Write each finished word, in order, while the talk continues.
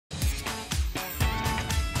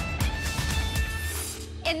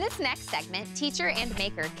In this next segment, teacher and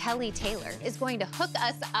maker Kellie Taylor is going to hook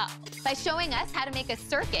us up by showing us how to make a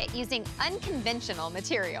circuit using unconventional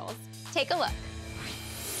materials. Take a look.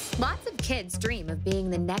 Lots of kids dream of being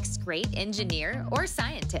the next great engineer or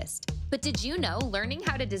scientist. But did you know learning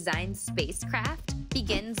how to design spacecraft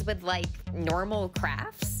begins with, like, normal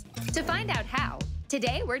crafts? To find out how,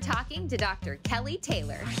 today we're talking to Dr. Kellie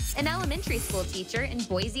Taylor, an elementary school teacher in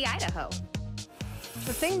Boise, Idaho.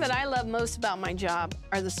 The thing that I love most about my job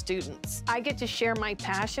are the students. I get to share my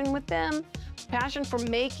passion with them, passion for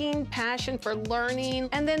making, passion for learning,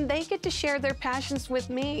 and then they get to share their passions with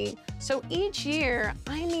me. So each year,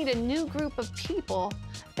 I meet a new group of people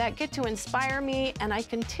that get to inspire me, and I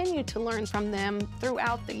continue to learn from them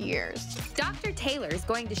throughout the years. Dr. Taylor is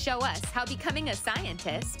going to show us how becoming a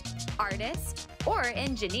scientist, artist, or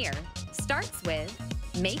engineer starts with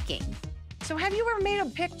making. So have you ever made a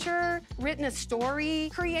picture, written a story,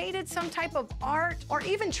 created some type of art, or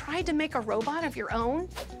even tried to make a robot of your own?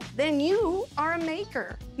 Then you are a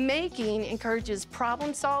maker. Making encourages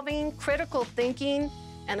problem solving, critical thinking,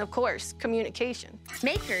 and of course, communication.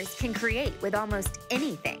 Makers can create with almost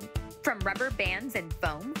anything, from rubber bands and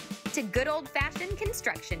foam to good old-fashioned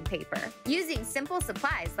construction paper. Using simple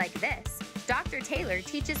supplies like this, Dr. Taylor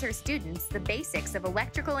teaches her students the basics of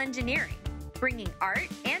electrical engineering, bringing art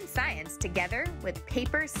and science together with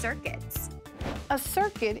paper circuits. A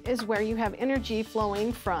circuit is where you have energy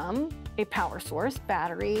flowing from a power source,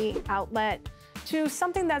 battery, outlet, to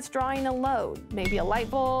something that's drawing a load, maybe a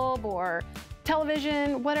light bulb or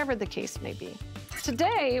television, whatever the case may be.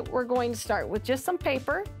 Today, we're going to start with just some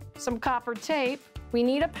paper, some copper tape. We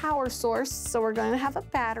need a power source, so we're going to have a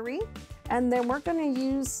battery, and then we're going to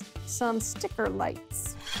use some sticker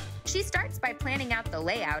lights. She starts by planning out the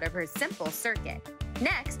layout of her simple circuit.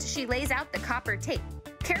 Next, she lays out the copper tape,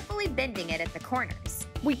 carefully bending it at the corners.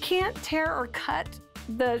 We can't tear or cut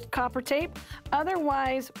the copper tape,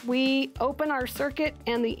 otherwise we open our circuit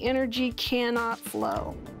and the energy cannot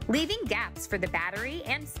flow. Leaving gaps for the battery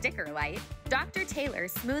and sticker light, Dr. Taylor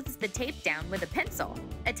smooths the tape down with a pencil,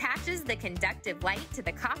 attaches the conductive light to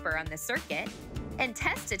the copper on the circuit, and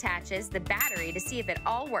test attaches the battery to see if it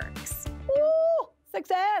all works. Woo!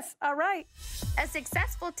 Success! All right. A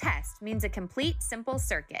successful test means a complete simple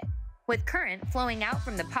circuit, with current flowing out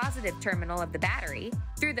from the positive terminal of the battery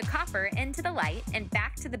through the copper into the light and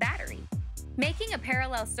back to the battery. Making a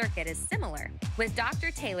parallel circuit is similar, with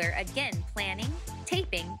Dr. Taylor again planning,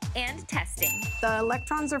 taping, and testing. The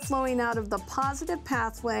electrons are flowing out of the positive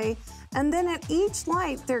pathway, and then at each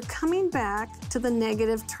light, they're coming back to the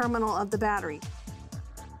negative terminal of the battery.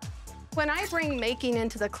 When I bring making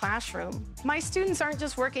into the classroom, my students aren't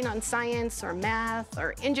just working on science or math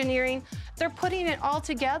or engineering. They're putting it all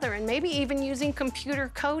together and maybe even using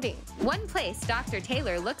computer coding. One place Dr.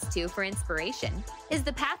 Taylor looks to for inspiration is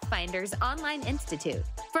the Pathfinders Online Institute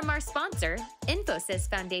from our sponsor, Infosys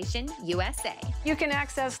Foundation USA. You can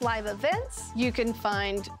access live events, you can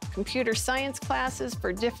find computer science classes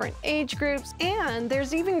for different age groups, and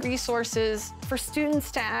there's even resources for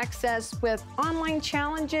students to access with online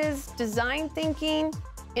challenges, design thinking,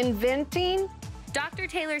 inventing. Dr.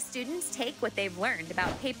 Taylor's students take what they've learned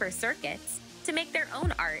about paper circuits to make their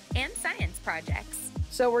own art and science projects.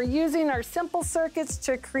 So we're using our simple circuits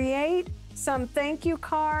to create some thank you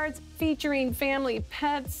cards featuring family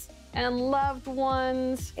pets and loved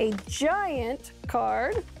ones, a giant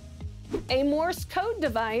card, a Morse code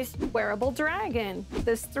device, wearable dragon,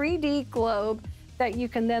 this 3D globe that you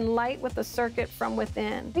can then light with a circuit from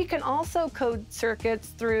within. We can also code circuits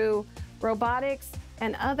through robotics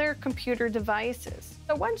and other computer devices.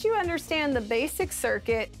 So once you understand the basic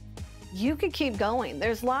circuit, you could keep going.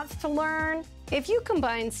 There's lots to learn. If you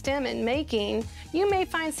combine STEM and making, you may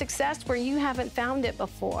find success where you haven't found it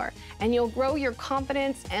before, and you'll grow your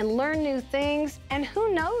confidence and learn new things, and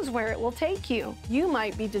who knows where it will take you. You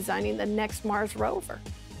might be designing the next Mars rover.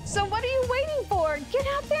 So what are you waiting for? Get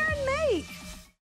out there and make!